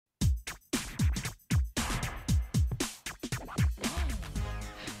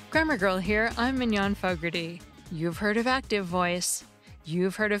Grammar Girl here, I'm Mignon Fogarty. You've heard of active voice.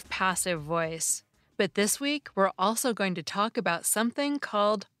 You've heard of passive voice. But this week, we're also going to talk about something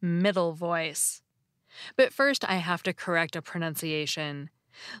called middle voice. But first, I have to correct a pronunciation.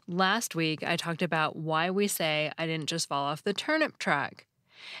 Last week, I talked about why we say I didn't just fall off the turnip truck.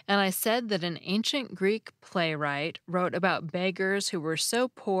 And I said that an ancient Greek playwright wrote about beggars who were so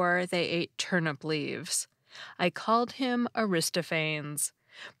poor they ate turnip leaves. I called him Aristophanes.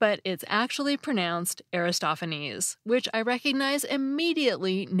 But it's actually pronounced Aristophanes, which I recognize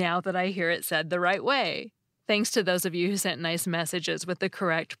immediately now that I hear it said the right way. Thanks to those of you who sent nice messages with the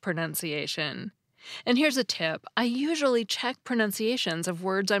correct pronunciation. And here's a tip. I usually check pronunciations of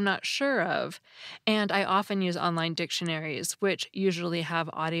words I'm not sure of, and I often use online dictionaries, which usually have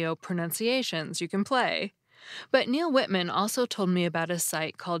audio pronunciations you can play. But Neil Whitman also told me about a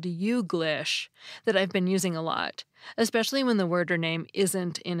site called Youglish that I've been using a lot, especially when the word or name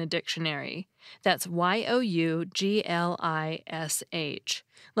isn't in a dictionary. That's Youglish,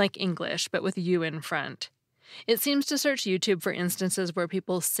 like English, but with U in front. It seems to search YouTube for instances where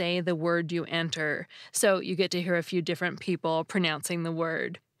people say the word you enter, so you get to hear a few different people pronouncing the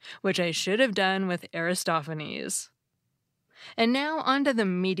word, which I should have done with Aristophanes. And now on to the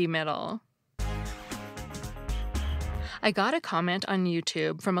meaty middle. I got a comment on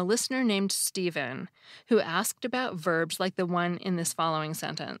YouTube from a listener named Steven, who asked about verbs like the one in this following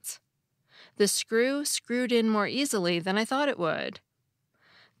sentence. The screw screwed in more easily than I thought it would.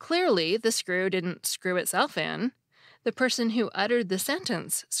 Clearly, the screw didn't screw itself in. The person who uttered the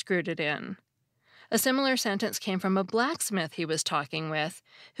sentence screwed it in. A similar sentence came from a blacksmith he was talking with,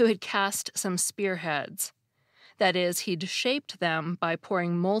 who had cast some spearheads. That is, he'd shaped them by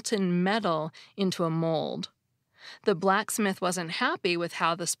pouring molten metal into a mold. The blacksmith wasn't happy with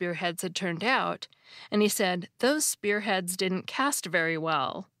how the spearheads had turned out, and he said those spearheads didn't cast very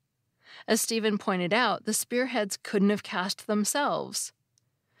well. As Stephen pointed out, the spearheads couldn't have cast themselves.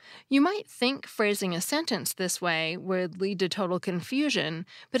 You might think phrasing a sentence this way would lead to total confusion,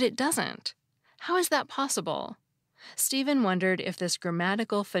 but it doesn't. How is that possible? Stephen wondered if this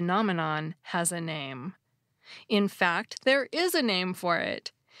grammatical phenomenon has a name. In fact, there is a name for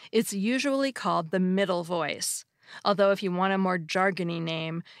it. It's usually called the middle voice. Although if you want a more jargony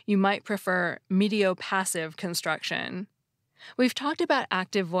name, you might prefer mediopassive construction. We've talked about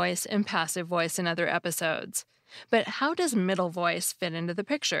active voice and passive voice in other episodes, but how does middle voice fit into the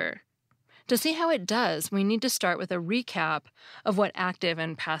picture? To see how it does, we need to start with a recap of what active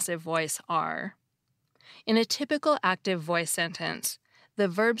and passive voice are. In a typical active voice sentence, the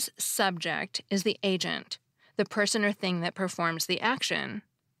verb's subject is the agent, the person or thing that performs the action.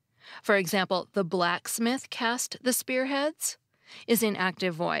 For example, the blacksmith cast the spearheads is in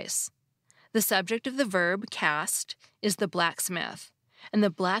active voice. The subject of the verb cast is the blacksmith, and the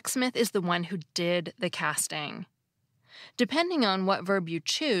blacksmith is the one who did the casting. Depending on what verb you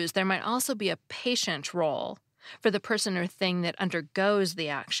choose, there might also be a patient role for the person or thing that undergoes the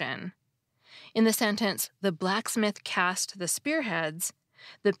action. In the sentence, the blacksmith cast the spearheads,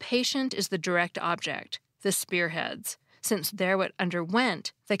 the patient is the direct object, the spearheads, since they're what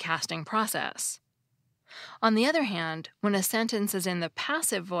underwent the casting process. On the other hand, when a sentence is in the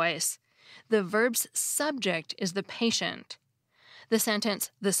passive voice, the verb's subject is the patient. The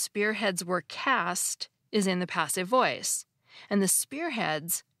sentence, the spearheads were cast, is in the passive voice, and the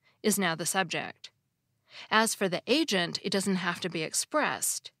spearheads is now the subject. As for the agent, it doesn't have to be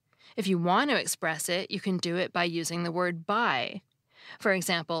expressed. If you want to express it, you can do it by using the word by. For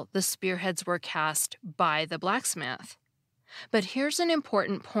example, the spearheads were cast by the blacksmith. But here's an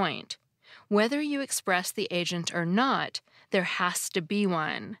important point. Whether you express the agent or not, there has to be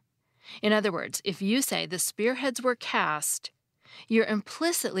one. In other words, if you say the spearheads were cast, you're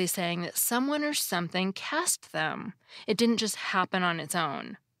implicitly saying that someone or something cast them. It didn't just happen on its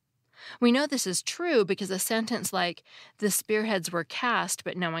own. We know this is true because a sentence like, the spearheads were cast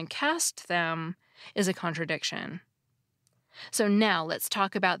but no one cast them, is a contradiction. So now let's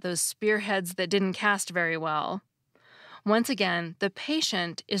talk about those spearheads that didn't cast very well. Once again, the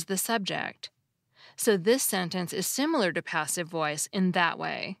patient is the subject. So this sentence is similar to passive voice in that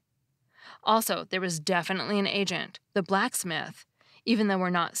way. Also, there was definitely an agent, the blacksmith, even though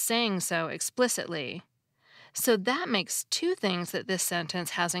we're not saying so explicitly. So that makes two things that this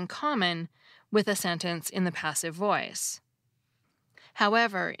sentence has in common with a sentence in the passive voice.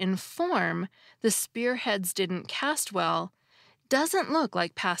 However, in form, the spearheads didn't cast well doesn't look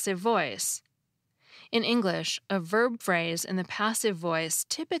like passive voice. In English, a verb phrase in the passive voice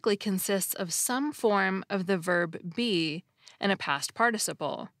typically consists of some form of the verb be and a past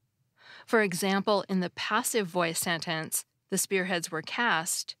participle. For example, in the passive voice sentence, the spearheads were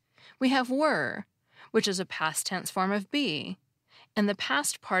cast, We have were, which is a past tense form of be, and the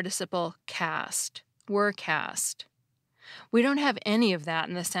past participle cast, were cast. We don't have any of that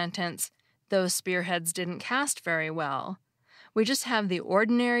in the sentence, those spearheads didn't cast very well. We just have the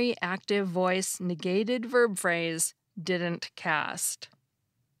ordinary active voice negated verb phrase, didn't cast.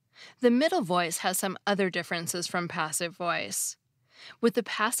 The middle voice has some other differences from passive voice. With the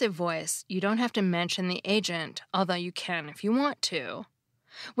passive voice, you don't have to mention the agent, although you can if you want to.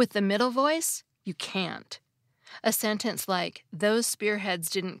 With the middle voice, you can't. A sentence like, those spearheads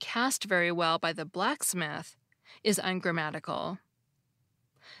didn't cast very well by the blacksmith, is ungrammatical.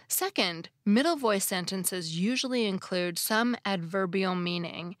 Second, middle voice sentences usually include some adverbial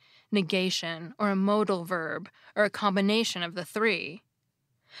meaning, negation, or a modal verb, or a combination of the three.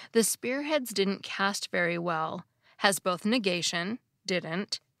 The spearheads didn't cast very well has both negation,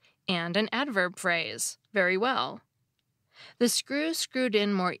 didn't, and an adverb phrase, very well. The screw screwed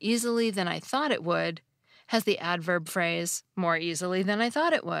in more easily than I thought it would has the adverb phrase, more easily than I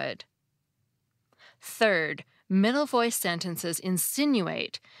thought it would. Third, middle voice sentences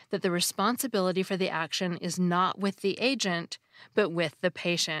insinuate that the responsibility for the action is not with the agent, but with the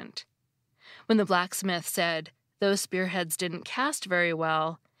patient. When the blacksmith said, those spearheads didn't cast very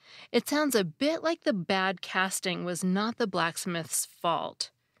well, it sounds a bit like the bad casting was not the blacksmith's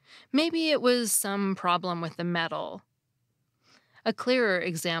fault. Maybe it was some problem with the metal. A clearer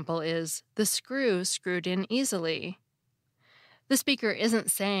example is, the screw screwed in easily. The speaker isn't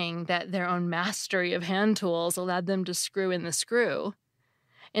saying that their own mastery of hand tools allowed them to screw in the screw.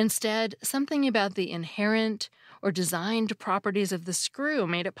 Instead, something about the inherent or designed properties of the screw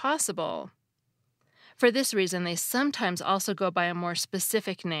made it possible. For this reason, they sometimes also go by a more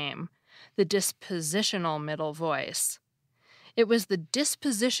specific name, the dispositional middle voice. It was the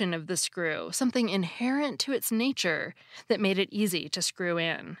disposition of the screw, something inherent to its nature, that made it easy to screw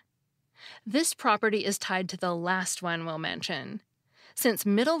in. This property is tied to the last one we'll mention. Since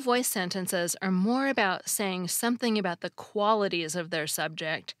middle voice sentences are more about saying something about the qualities of their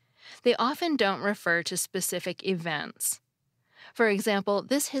subject, they often don't refer to specific events. For example,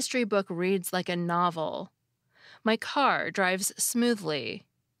 this history book reads like a novel. My car drives smoothly,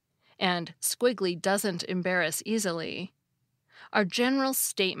 and Squiggly doesn't embarrass easily, are general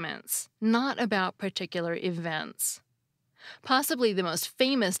statements, not about particular events. Possibly the most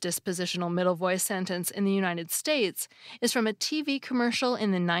famous dispositional middle voice sentence in the United States is from a TV commercial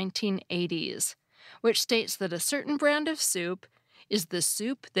in the 1980s, which states that a certain brand of soup is the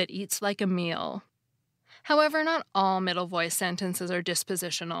soup that eats like a meal. However, not all middle voice sentences are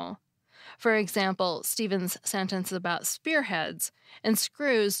dispositional. For example, Stephen's sentence about spearheads and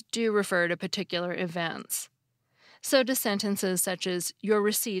screws do refer to particular events. So do sentences such as, your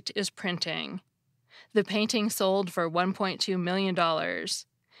receipt is printing, the painting sold for $1.2 million,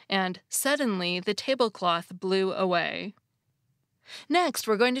 and suddenly the tablecloth blew away. Next,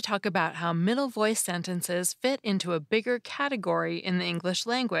 we're going to talk about how middle voice sentences fit into a bigger category in the English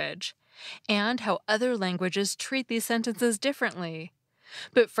language, and how other languages treat these sentences differently.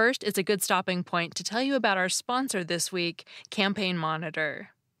 But first, it's a good stopping point to tell you about our sponsor this week, Campaign Monitor.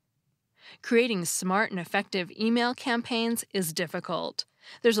 Creating smart and effective email campaigns is difficult.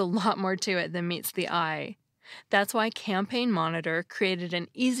 There's a lot more to it than meets the eye. That's why Campaign Monitor created an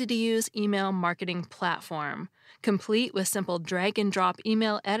easy-to-use email marketing platform, complete with simple drag-and-drop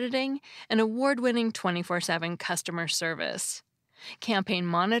email editing and award-winning 24/7 customer service. Campaign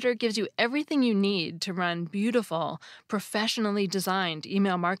Monitor gives you everything you need to run beautiful, professionally designed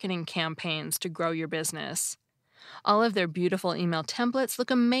email marketing campaigns to grow your business. All of their beautiful email templates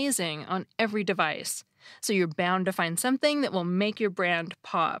look amazing on every device, so you're bound to find something that will make your brand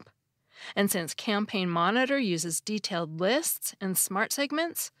pop. And since Campaign Monitor uses detailed lists and smart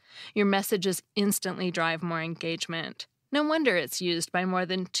segments, your messages instantly drive more engagement. No wonder it's used by more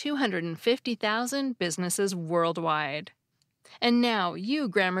than 250,000 businesses worldwide. And now, you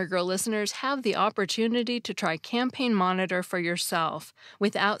Grammar Girl listeners have the opportunity to try Campaign Monitor for yourself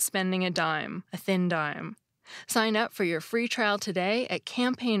without spending a thin dime. Sign up for your free trial today at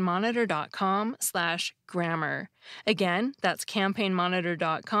campaignmonitor.com/grammar. Again, that's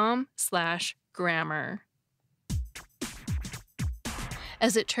campaignmonitor.com/grammar.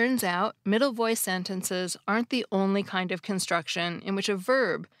 As it turns out, middle voice sentences aren't the only kind of construction in which a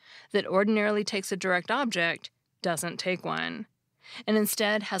verb that ordinarily takes a direct object doesn't take one, and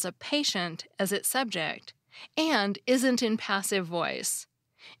instead has a patient as its subject, and isn't in passive voice.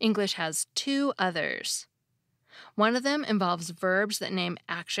 English has two others. One of them involves verbs that name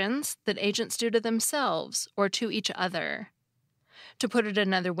actions that agents do to themselves or to each other. To put it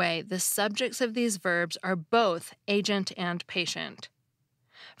another way, the subjects of these verbs are both agent and patient.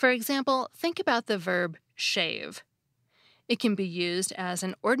 For example, think about the verb shave. It can be used as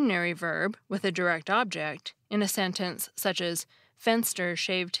an ordinary verb with a direct object in a sentence such as, Fenster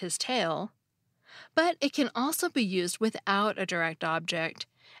shaved his tail, but it can also be used without a direct object,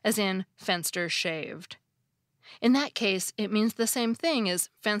 as in, Fenster shaved. In that case, it means the same thing as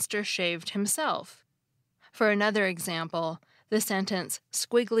Fenster shaved himself. For another example, the sentence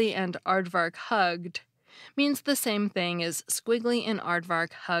Squiggly and Aardvark hugged means the same thing as Squiggly and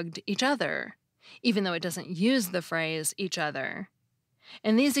Aardvark hugged each other, even though it doesn't use the phrase each other.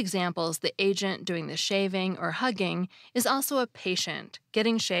 In these examples, the agent doing the shaving or hugging is also a patient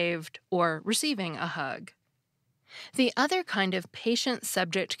getting shaved or receiving a hug. The other kind of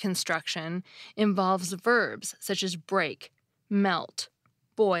patient-subject construction involves verbs such as break, melt,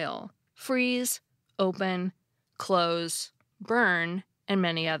 boil, freeze, open, close, burn, and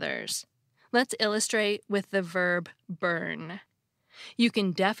many others. Let's illustrate with the verb burn. You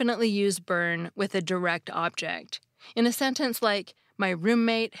can definitely use burn with a direct object, in a sentence like, my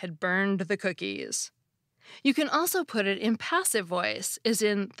roommate had burned the cookies. You can also put it in passive voice, as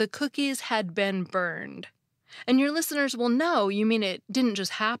in, the cookies had been burned. And your listeners will know you mean it didn't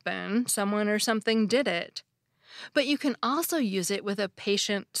just happen, someone or something did it. But you can also use it with a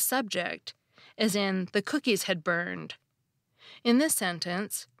patient subject, as in, the cookies had burned. In this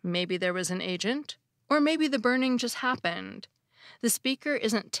sentence, maybe there was an agent, or maybe the burning just happened. The speaker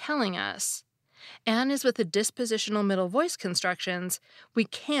isn't telling us. And as with the dispositional middle voice constructions, we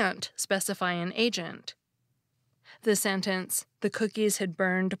can't specify an agent. The sentence, the cookies had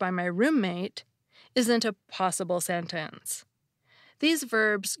burned by my roommate, isn't a possible sentence. These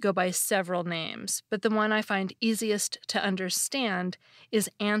verbs go by several names, but the one I find easiest to understand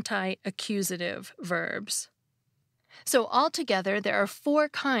is anti-accusative verbs. So altogether, there are 4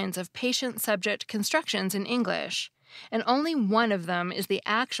 kinds of patient-subject constructions in English, and only one of them is the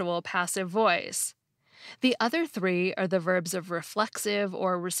actual passive voice. The other 3 are the verbs of reflexive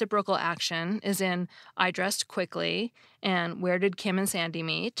or reciprocal action, as in, I dressed quickly, and where did Kim and Sandy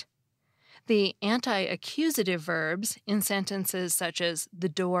meet? The anti-accusative verbs in sentences such as the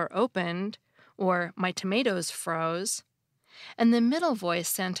door opened or my tomatoes froze, and the middle voice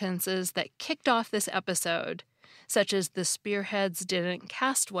sentences that kicked off this episode, such as the spearheads didn't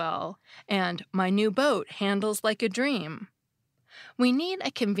cast well and my new boat handles like a dream. We need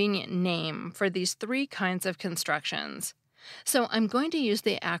a convenient name for these 3 kinds of constructions, so I'm going to use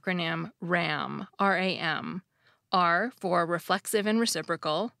the acronym RAM, R-A-M, R for reflexive and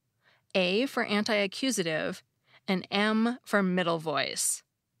reciprocal, A for anti-accusative, and M for middle voice.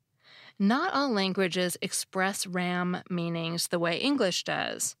 Not all languages express RAM meanings the way English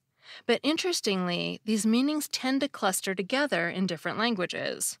does, but interestingly, these meanings tend to cluster together in different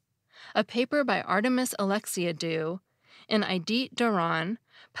languages. A paper by Artemis Alexiadou and Idit Doron,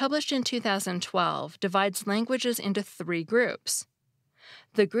 published in 2012, divides languages into 3 groups.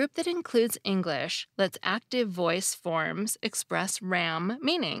 The group that includes English lets active voice forms express RAM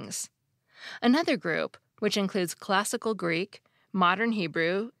meanings. Another group, which includes Classical Greek, Modern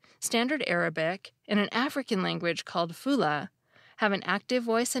Hebrew, Standard Arabic, and an African language called Fula, have an active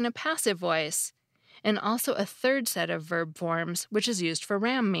voice and a passive voice, and also a third set of verb forms which is used for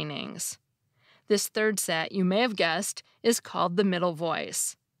RAM meanings. This third set, you may have guessed, is called the middle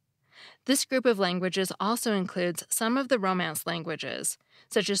voice. This group of languages also includes some of the Romance languages,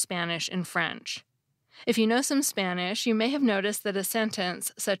 such as Spanish and French. If you know some Spanish, you may have noticed that a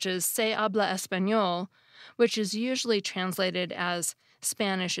sentence such as se habla español, which is usually translated as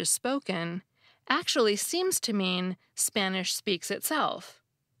Spanish is spoken, actually seems to mean Spanish speaks itself.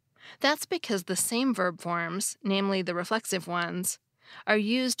 That's because the same verb forms, namely the reflexive ones, are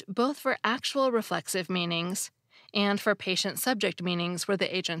used both for actual reflexive meanings and for patient-subject meanings where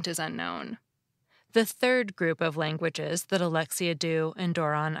the agent is unknown. The third group of languages that Alexiadou and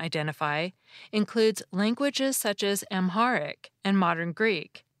Doron identify includes languages such as Amharic and Modern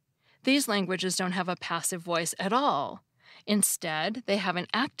Greek. These languages don't have a passive voice at all. Instead, they have an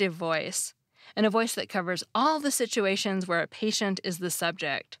active voice, and a voice that covers all the situations where a patient is the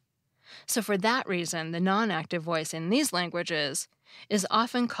subject. So for that reason, the non-active voice in these languages is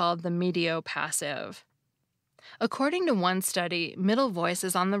often called the mediopassive. According to one study, middle voice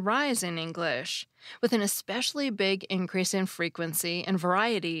is on the rise in English, with an especially big increase in frequency and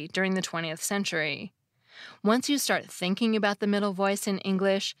variety during the 20th century. Once you start thinking about the middle voice in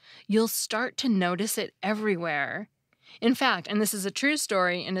English, you'll start to notice it everywhere. In fact, and this is a true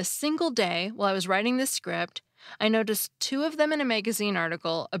story, in a single day while I was writing this script, I noticed 2 of them in a magazine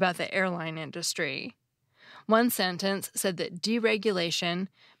article about the airline industry. One sentence said that deregulation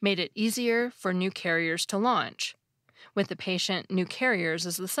made it easier for new carriers to launch. with the patient new carriers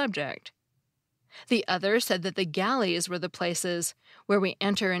as the subject. The other said that the galleys were the places where we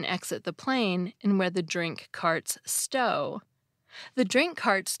enter and exit the plane and where the drink carts stow. The drink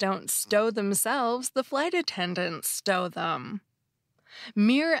carts don't stow themselves, the flight attendants stow them.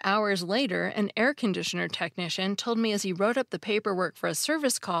 Mere hours later, an air conditioner technician told me as he wrote up the paperwork for a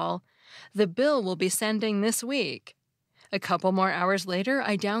service call, the bill will be sending this week. A couple more hours later,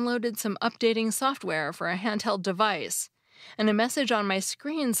 I downloaded some updating software for a handheld device, and a message on my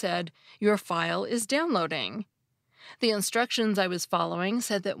screen said, "Your file is downloading." The instructions I was following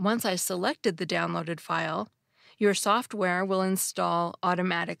said that once I selected the downloaded file, your software will install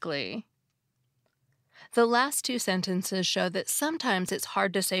automatically. The last two sentences show that sometimes it's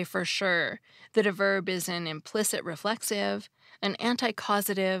hard to say for sure that a verb is an implicit reflexive, an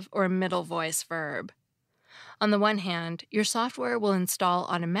anti-causative, or a middle voice verb. On the one hand, your software will install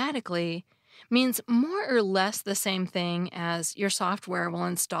automatically means more or less the same thing as your software will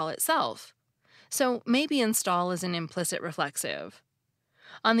install itself. So maybe install is an implicit reflexive.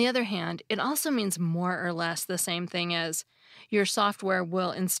 On the other hand, it also means more or less the same thing as your software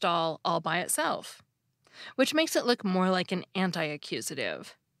will install all by itself, which makes it look more like an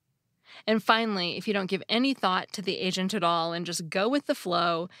anti-accusative. And finally, if you don't give any thought to the agent at all and just go with the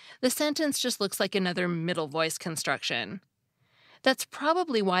flow, the sentence just looks like another middle voice construction. That's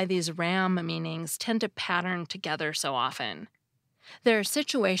probably why these RAM meanings tend to pattern together so often. There are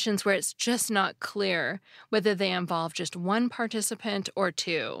situations where it's just not clear whether they involve just one participant or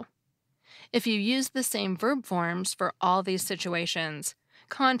two. If you use the same verb forms for all these situations,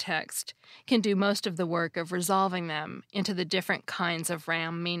 context can do most of the work of resolving them into the different kinds of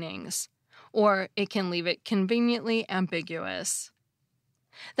RAM meanings, or it can leave it conveniently ambiguous.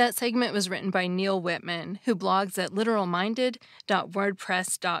 That segment was written by Neil Whitman, who blogs at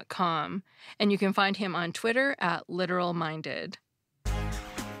literalminded.wordpress.com, and you can find him on Twitter at literalminded.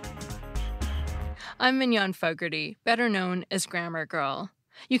 I'm Mignon Fogarty, better known as Grammar Girl.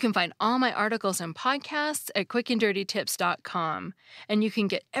 You can find all my articles and podcasts at quickanddirtytips.com, and you can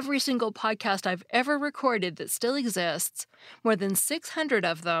get every single podcast I've ever recorded that still exists, more than 600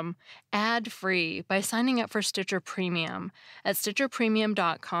 of them, ad-free by signing up for Stitcher Premium at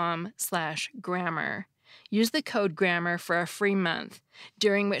stitcherpremium.com/grammar. Use the code GRAMMAR for a free month,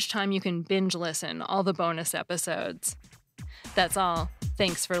 during which time you can binge listen all the bonus episodes. That's all.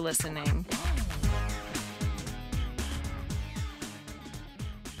 Thanks for listening.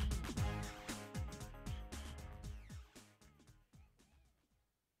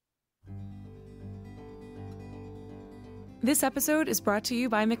 This episode is brought to you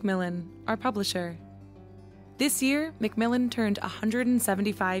by Macmillan, our publisher. This year, Macmillan turned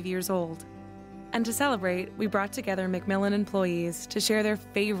 175 years old. And to celebrate, we brought together Macmillan employees to share their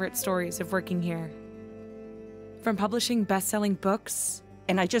favorite stories of working here. From publishing best-selling books.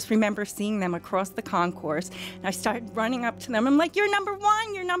 And I just remember seeing them across the concourse. And I started running up to them. I'm like, "You're number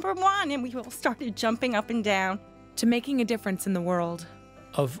one, you're number one." And we all started jumping up and down. To making a difference in the world.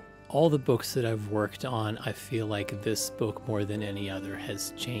 Of all the books that I've worked on, I feel like this book, more than any other,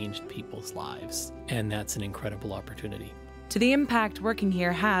 has changed people's lives. And that's an incredible opportunity. To the impact working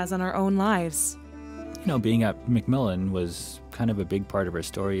here has on our own lives. You know, being at Macmillan was kind of a big part of our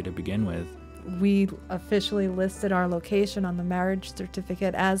story to begin with. We officially listed our location on the marriage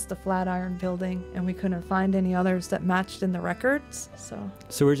certificate as the Flatiron Building, and we couldn't find any others that matched in the records, so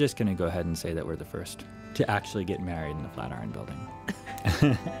we're just going to go ahead and say that we're the first to actually get married in the Flatiron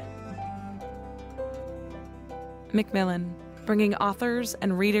Building. Macmillan, bringing authors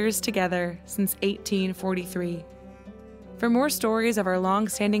and readers together since 1843. For more stories of our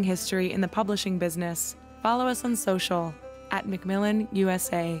long-standing history in the publishing business, follow us on social at Macmillan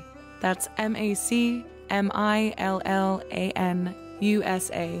USA. That's MacMillan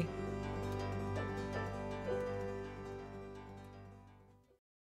USA.